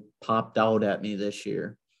that's like popped out at me this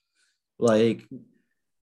year. Like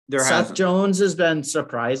Seth Jones has been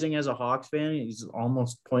surprising as a Hawks fan. He's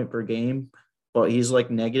almost point per game, but he's like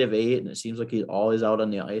 -8, and it seems like he's always out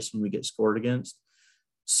on the ice when we get scored against.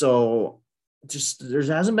 So just there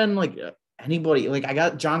hasn't been like anybody. Like I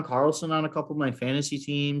got John Carlson on a couple of my fantasy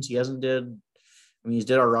teams. He's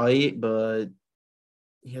did all right, but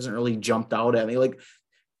he hasn't really jumped out at me. Like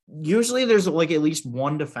usually there's like at least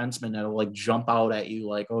one defenseman that'll like jump out at you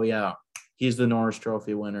like, oh yeah, he's the Norris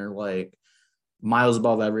Trophy winner, like miles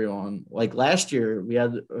above everyone. Like last year we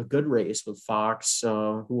had a good race with Fox.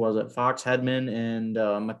 Who was it? Fox, Hedman, and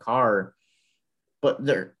Makar. but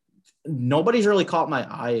nobody's really caught my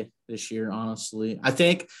eye this year, honestly. I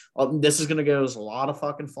think this is going to give us a lot of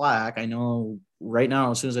fucking flack. I know right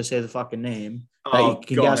now, as soon as I say the fucking name, that you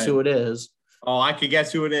can guess who it is. Oh, I could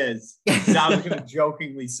guess who it is. I was going to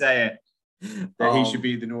jokingly say it, that he should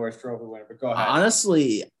be the Norris Trophy winner, but go ahead.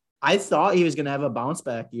 Honestly, I thought he was going to have a bounce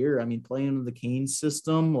back year. I mean, playing in the Canes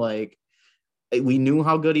system, like, we knew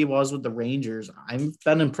how good he was with the Rangers. I've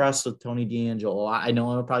been impressed with Tony DeAngelo. I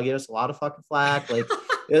know it'll probably give us a lot of fucking flack. Like,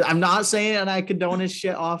 I'm not saying I condone his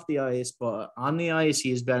shit off the ice, but on the ice,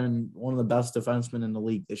 he's been one of the best defensemen in the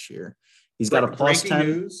league this year. He's got a plus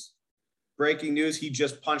 10. Breaking news. He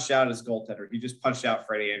just punched out his goaltender. He just punched out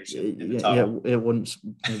Freddie Anderson in the tunnel. Yeah, it wouldn't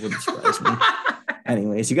surprise me.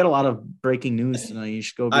 Anyways, you got a lot of breaking news tonight. You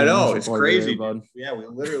should go. I know, it's crazy, bud. Yeah,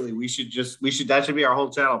 we should that should be our whole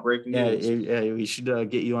channel, breaking news. Yeah, we should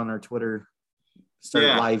get you on our Twitter. Start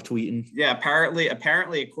live tweeting. Yeah,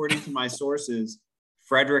 apparently, according to my sources,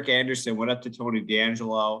 Frederik Andersen went up to Tony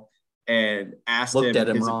DeAngelo and asked him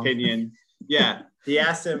his opinion. Yeah, he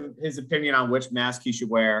asked him his opinion on which mask he should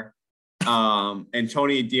wear. And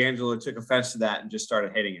Tony DeAngelo took offense to that and just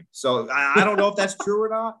started hitting him. So I don't know if that's true or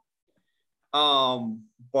not.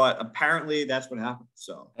 But apparently that's what happened.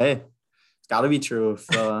 So hey, it's got to be true if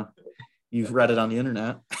you've read it on the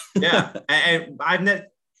internet. Yeah, and I've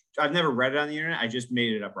never read it on the internet. I just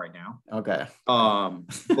made it up right now. Okay.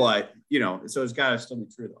 But so it's got to still be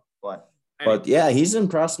true though. But yeah, he's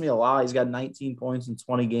impressed me a lot. He's got 19 points in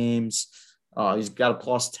 20 games. He's got a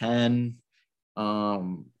plus 10.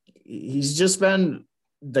 He's just been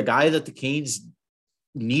the guy that the Canes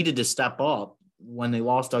needed to step up when they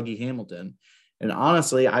lost Dougie Hamilton. And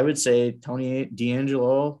honestly, I would say Tony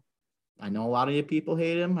DeAngelo, I know a lot of you people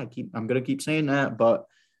hate him. I'm going to keep saying that, but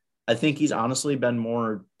I think he's honestly been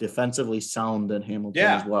more defensively sound than Hamilton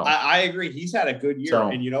as well. I agree. He's had a good year. So,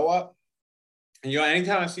 and you know what?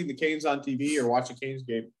 Anytime I've seen the Canes on TV or watch a Canes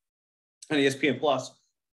game on ESPN Plus,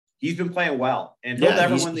 he's been playing well, and he'll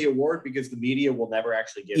never win the award because the media will never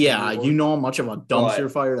actually give him the award. You know how much of a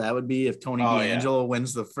dumpster fire that would be if Tony DeAngelo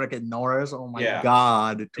wins the frickin' Norris. Oh my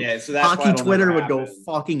God. Yeah, so that's hockey Twitter would go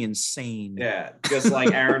fucking insane. Yeah, just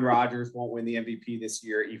like Aaron Rodgers won't win the MVP this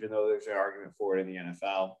year, even though there's an argument for it in the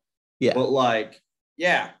NFL. Yeah. But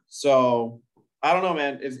so I don't know,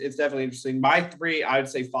 man. It's definitely interesting. My three, I would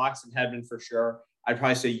say Fox and Hedman for sure. I'd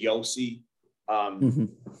probably say Yossi.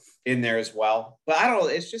 In there as well. But I don't know.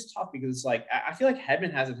 It's just tough because it's like, I feel like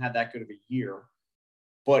Hedman hasn't had that good of a year,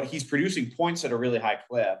 but he's producing points at a really high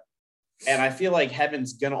clip. And I feel like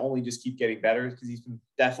Hedman's going to only just keep getting better because he's been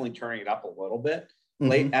definitely turning it up a little bit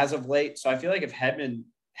as of late. So I feel like if Hedman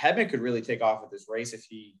could really take off with this race, if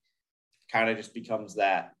he kind of just becomes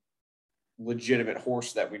that legitimate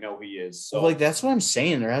horse that we know he is. So that's what I'm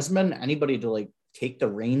saying. There hasn't been anybody to take the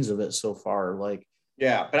reins of it so far.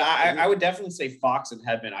 Yeah, but I would definitely say Fox and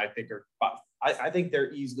Hedman, I think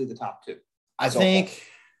they're easily the top two.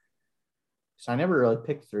 So I never really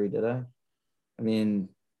picked three, did I? I mean,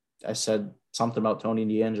 I said something about Tony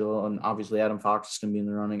DeAngelo, and obviously Adam Fox is going to be in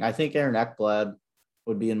the running. I think Aaron Ekblad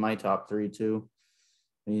would be in my top three too.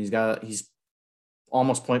 I mean, he's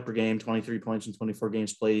almost point per game, 23 points in 24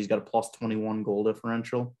 games played. He's got a plus 21 goal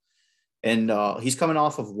differential. And he's coming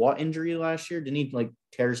off of what injury last year? Didn't he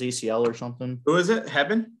tear his ACL or something? Who is it?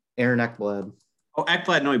 Hedman? Aaron Ekblad. Oh,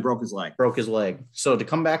 Ekblad, no, he broke his leg. Broke his leg. So to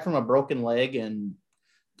come back from a broken leg and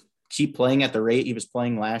keep playing at the rate he was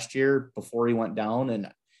playing last year before he went down,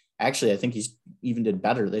 and actually I think he's even did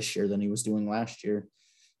better this year than he was doing last year.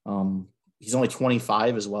 He's only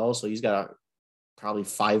 25 as well, so he's got probably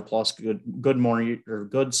 5+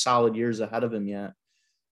 good solid years ahead of him yet.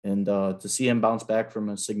 And to see him bounce back from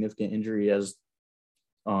a significant injury as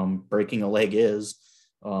breaking a leg is,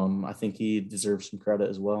 I think he deserves some credit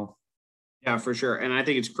as well. Yeah, for sure. And I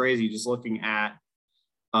think it's crazy just looking at,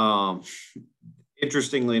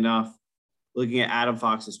 interestingly enough, looking at Adam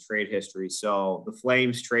Fox's trade history. So the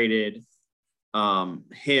Flames traded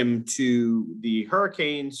him to the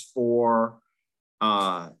Hurricanes for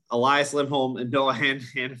Elias Lindholm and Noah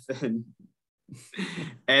Hanifin.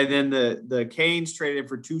 And then the Canes traded him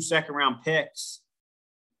for 2 second-round picks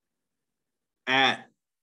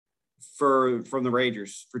from the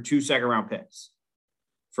Rangers for 2 second-round picks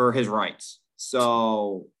for his rights.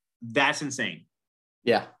 So that's insane.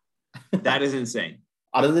 Yeah. That is insane.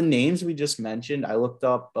 Out of the names we just mentioned, I looked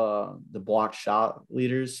up the block shot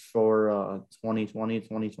leaders for 2020,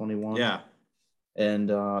 2021. Yeah. And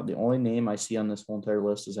the only name I see on this whole entire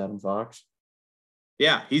list is Adam Fox.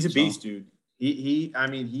 Yeah, he's a beast, dude.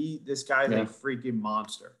 This guy's a freaking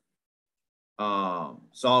monster.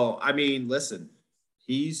 So I mean, listen,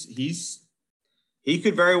 he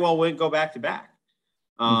could very well go back to back.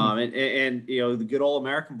 And the good old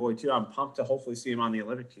American boy too. I'm pumped to hopefully see him on the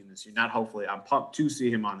Olympic team this year. Not hopefully, I'm pumped to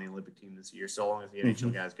see him on the Olympic team this year. So long as the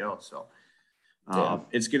NHL guys go, so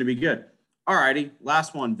it's going to be good. All righty,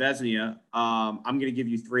 last one, Vezina. I'm going to give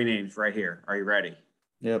you 3 names right here. Are you ready?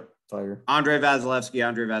 Yep, fire. Andre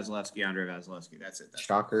Vasilevsky. That's it.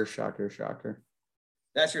 Shocker.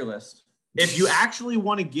 That's your list. If you actually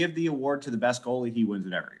want to give the award to the best goalie, he wins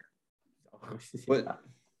it every year. But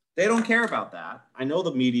they don't care about that. I know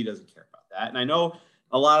the media doesn't care about that. And I know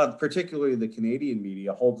a lot of, particularly the Canadian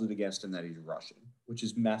media, holds it against him that he's Russian, which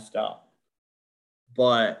is messed up.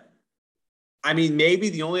 But, I mean, maybe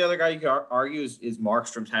the only other guy you could argue is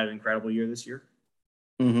Markstrom's had an incredible year this year.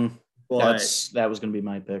 Mm-hmm. That was going to be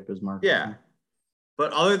my pick, was Markstrom. Yeah.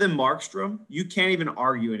 But other than Markstrom, you can't even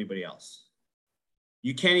argue anybody else.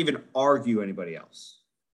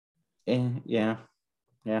 Yeah,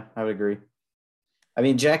 I would agree. I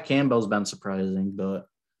mean, Jack Campbell's been surprising, but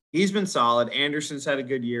he's been solid. Anderson's had a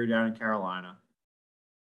good year down in Carolina.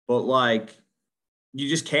 But, you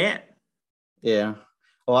just can't. Yeah.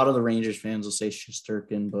 A lot of the Rangers fans will say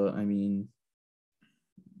Shesterkin, but, I mean,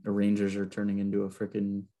 the Rangers are turning into a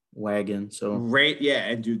freaking wagon. So yeah,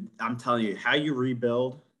 and dude, I'm telling you, how you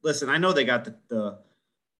rebuild. Listen, I know they got the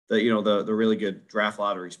really good draft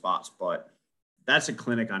lottery spots, but that's a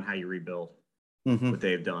clinic on how you rebuild what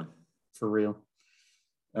they've done. For real.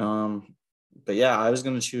 But yeah, I was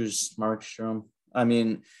going to choose Markstrom. I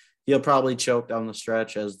mean, he'll probably choke down the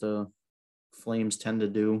stretch, as the Flames tend to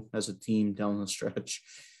do as a team down the stretch.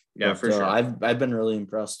 Yeah, but, for sure. I've been really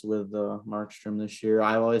impressed with Markstrom this year.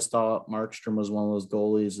 I always thought Markstrom was one of those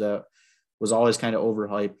goalies that was always kind of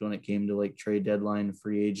overhyped when it came to trade deadline,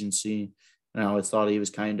 free agency. And I always thought he was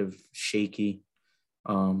kind of shaky.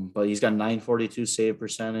 But he's got 942 save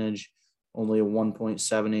percentage, only a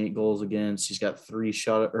 1.78 goals against. He's got 5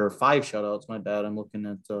 shutouts. My bad. I'm looking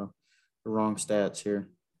at the wrong stats here.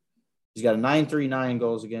 He's got a 939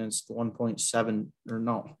 goals against,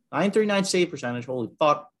 939 save percentage. Holy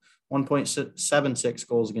fuck. 1.76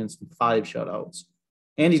 goals against, 5 shutouts.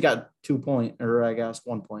 And he's got 1 point. He's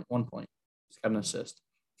got an assist.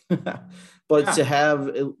 But to have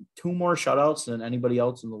 2 more shutouts than anybody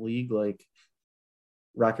else in the league,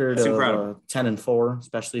 record That's of incredible. 10-4,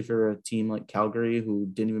 especially for a team like Calgary who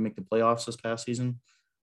didn't even make the playoffs this past season,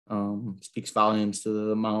 speaks volumes to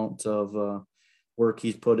the amount of work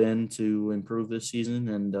he's put in to improve this season,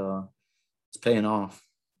 and it's paying off.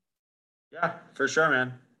 Yeah, for sure,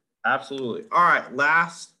 man. Absolutely. All right,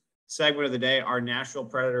 last segment of the day, our Nashville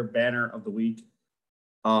Predator banner of the week.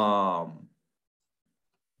 Dylan,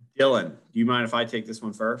 do you mind if I take this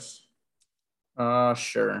one first?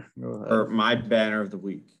 Sure. Go ahead. Or my banner of the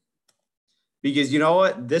week. Because you know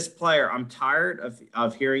what? This player, I'm tired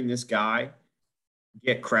of hearing this guy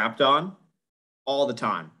get crapped on all the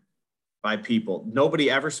time by people.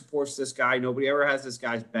 Nobody ever supports this guy. Nobody ever has this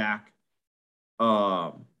guy's back.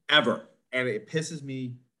 Ever. And it pisses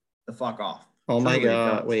me the fuck off. Oh my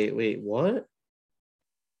God. Wait, what?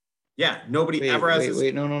 Yeah, nobody ever has this.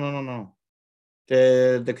 Wait, no.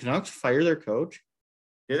 Did the Canucks fire their coach?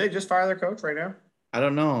 Did they just fire their coach right now? I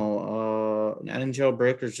don't know. NHL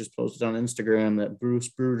Breakers just posted on Instagram that Bruce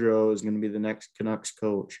Boudreau is going to be the next Canucks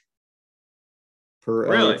coach.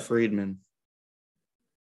 Per Elliot Friedman.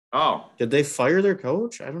 Oh. Did they fire their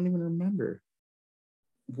coach? I don't even remember.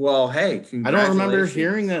 Well, hey, I don't remember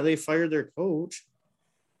hearing that they fired their coach.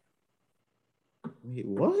 Wait,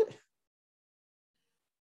 what?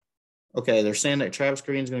 Okay, they're saying that Travis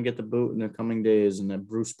Green's going to get the boot in the coming days and that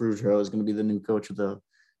Bruce Boudreau is going to be the new coach of the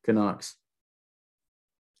Canucks.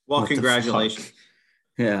 Well, congratulations.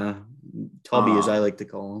 Yeah. Tubby, as I like to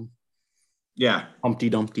call him. Yeah. Humpty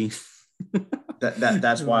Dumpty.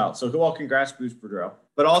 That's wild. So, well, congrats, Bruce Boudreau.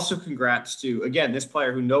 But also congrats to, again, this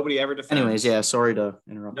player who nobody ever defends. Anyways, yeah, sorry to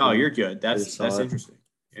interrupt. No, you're good. That's interesting.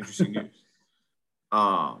 Interesting news.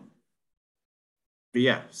 But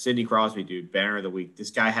yeah, Sidney Crosby, dude, banner of the week.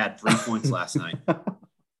 This guy had 3 points last night.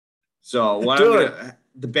 So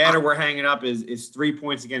the banner we're hanging up is 3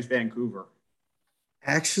 points against Vancouver.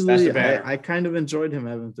 Actually, I kind of enjoyed him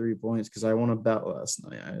having 3 points because I won a bet last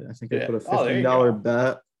night. I think I put a $15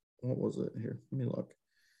 bet. What was it? Here, let me look.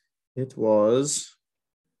 It was,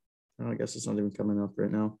 I guess it's not even coming up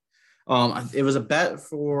right now. It was a bet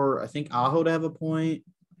for, I think, Aho to have a point,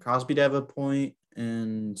 Crosby to have a point,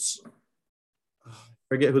 and I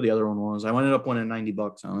forget who the other one was. I ended up winning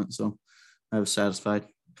 $90 on it, so I was satisfied.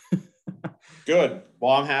 Good.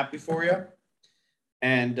 Well, I'm happy for you.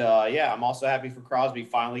 And, I'm also happy for Crosby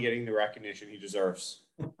finally getting the recognition he deserves.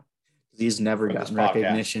 He's never gotten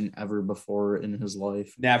recognition ever before in his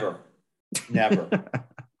life. Never.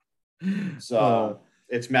 So,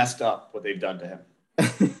 It's messed up what they've done to him.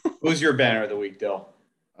 Who's your banner of the week, Dill?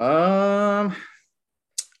 I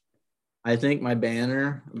think my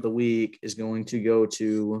banner of the week is going to go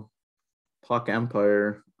to Puck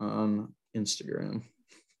Empire on Instagram.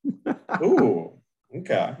 Ooh,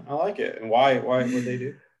 okay. I like it. And why would they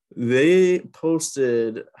do? They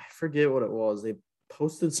posted, I forget what it was. They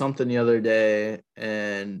posted something the other day,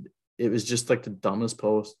 and it was just like the dumbest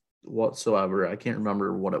post whatsoever. I can't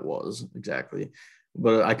remember what it was exactly,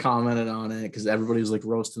 but I commented on it because everybody was like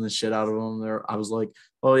roasting the shit out of him there. I was like,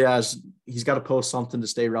 oh yeah, he's got to post something to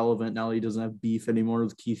stay relevant now. He doesn't have beef anymore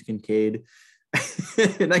with Keith Kincaid.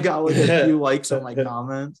 And I got like a few likes on my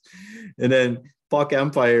comments, and then Puck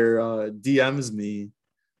Empire DMs me,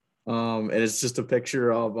 and it's just a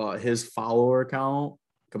picture of his follower count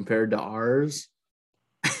compared to ours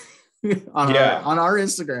on our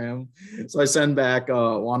Instagram. So I send back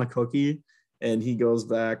want a cookie, and he goes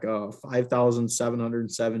back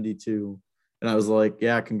 5,772, and I was like,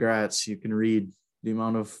 yeah, congrats, you can read the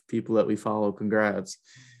amount of people that we follow, congrats.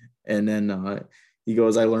 And then he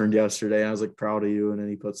goes, I learned yesterday. I was like, proud of you. And then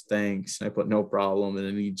he puts thanks. And I put no problem. And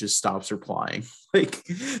then he just stops replying. Like,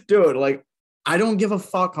 dude, like, I don't give a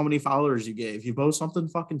fuck how many followers you gave. You post something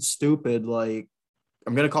fucking stupid, like,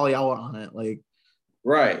 I'm going to call you out on it. Like,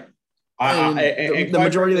 right. The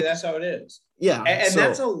majority of that's how it is. Yeah. And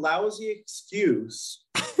that's a lousy excuse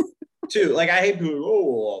too. Like, I hate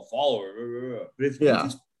people, a follower. But if you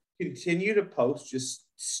just continue to post just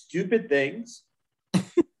stupid things,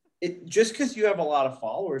 just because you have a lot of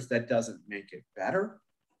followers, that doesn't make it better,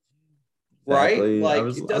 exactly. Right?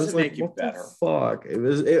 Like, it doesn't make it better. Fuck,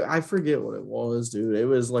 I forget what it was, dude. It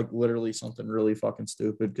was like literally something really fucking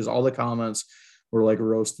stupid because all the comments were like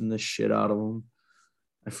roasting the shit out of them.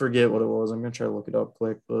 I forget what it was. I'm gonna try to look it up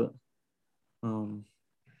quick, but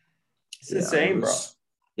it's insane, bro.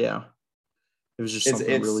 Yeah, it was just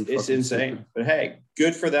something really fucking insane. stupid. But hey,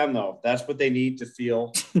 good for them though. That's what they need to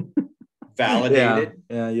feel validated.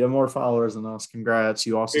 Yeah, you have more followers than us. Congrats.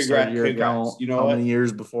 You also started your account many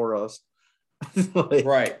years before us. Like,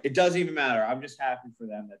 right. It doesn't even matter. I'm just happy for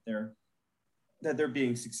them that they're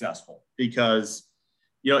being successful, because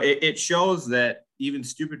it shows that even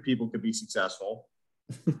stupid people could be successful.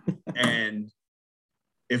 And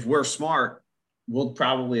if we're smart, we'll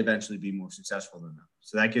probably eventually be more successful than them.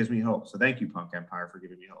 So that gives me hope. So thank you, Punk Empire, for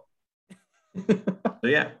giving me hope. So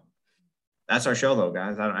yeah. That's our show, though,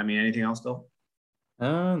 guys. I mean, anything else, still?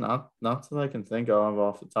 Not that I can think of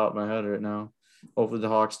off the top of my head right now. Hopefully the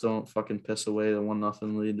Hawks don't fucking piss away the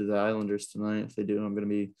 1-0 lead to the Islanders tonight. If they do, I'm going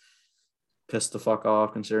to be pissed the fuck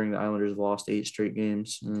off, considering the Islanders have lost 8 straight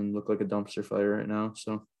games and look like a dumpster fire right now.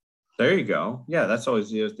 So there you go. Yeah, that's always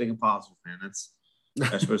thinking positive, man. That's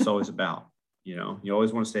what it's always about. You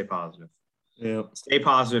always want to stay positive. Yeah. Stay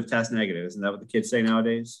positive, test negative. Isn't that what the kids say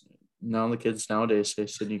nowadays? No, the kids nowadays say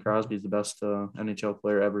Sidney Crosby is the best NHL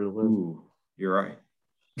player ever to live. Ooh, you're right.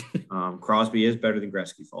 Crosby is better than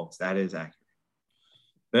Gretzky, folks. That is accurate.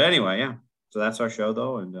 But anyway, yeah. So that's our show,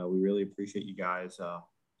 though, and we really appreciate you guys.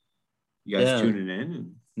 Tuning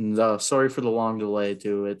in. And sorry for the long delay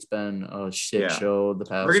too. It's been a shit show the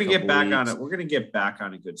past. We're gonna get back on it. We're gonna get back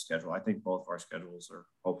on a good schedule. I think both of our schedules are,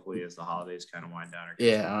 hopefully, as the holidays kind of wind down.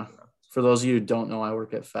 For those of you who don't know, I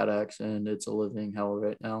work at FedEx, and it's a living hell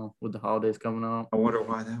right now with the holidays coming up. I wonder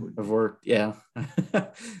why that would be. I've worked, been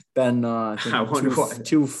I think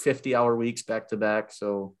two 50-hour weeks back to back.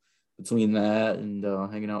 So between that and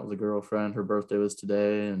hanging out with a girlfriend, her birthday was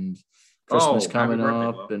today, and Christmas coming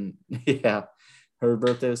up, and her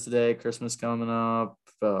birthday was today, Christmas coming up,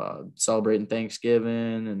 celebrating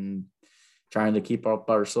Thanksgiving, and trying to keep up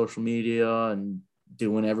our social media and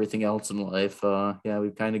doing everything else in life.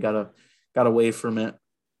 We've kind of got away from it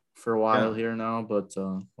for a while here now, but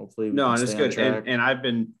hopefully we can it's stay good. On track. And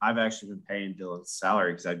I've actually been paying Dylan's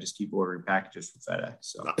salary because I just keep ordering packages from FedEx.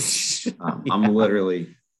 So I'm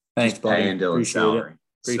literally paying Dylan's salary.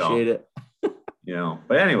 Appreciate it.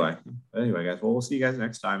 But anyway, guys, well, we'll see you guys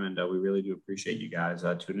next time, and we really do appreciate you guys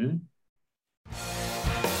tuning in.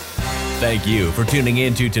 Thank you for tuning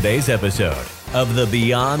in to today's episode of the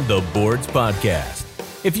Beyond the Boards podcast.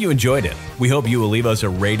 If you enjoyed it, we hope you will leave us a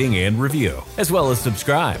rating and review, as well as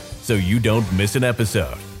subscribe so you don't miss an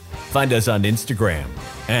episode. Find us on Instagram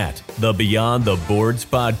at the Beyond the Boards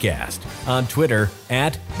podcast, on Twitter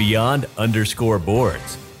at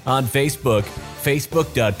Beyond_Boards, on Facebook,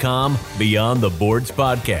 Facebook.com Beyond the Boards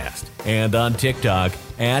podcast, and on TikTok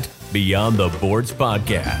at Beyond the Boards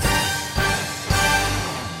podcast.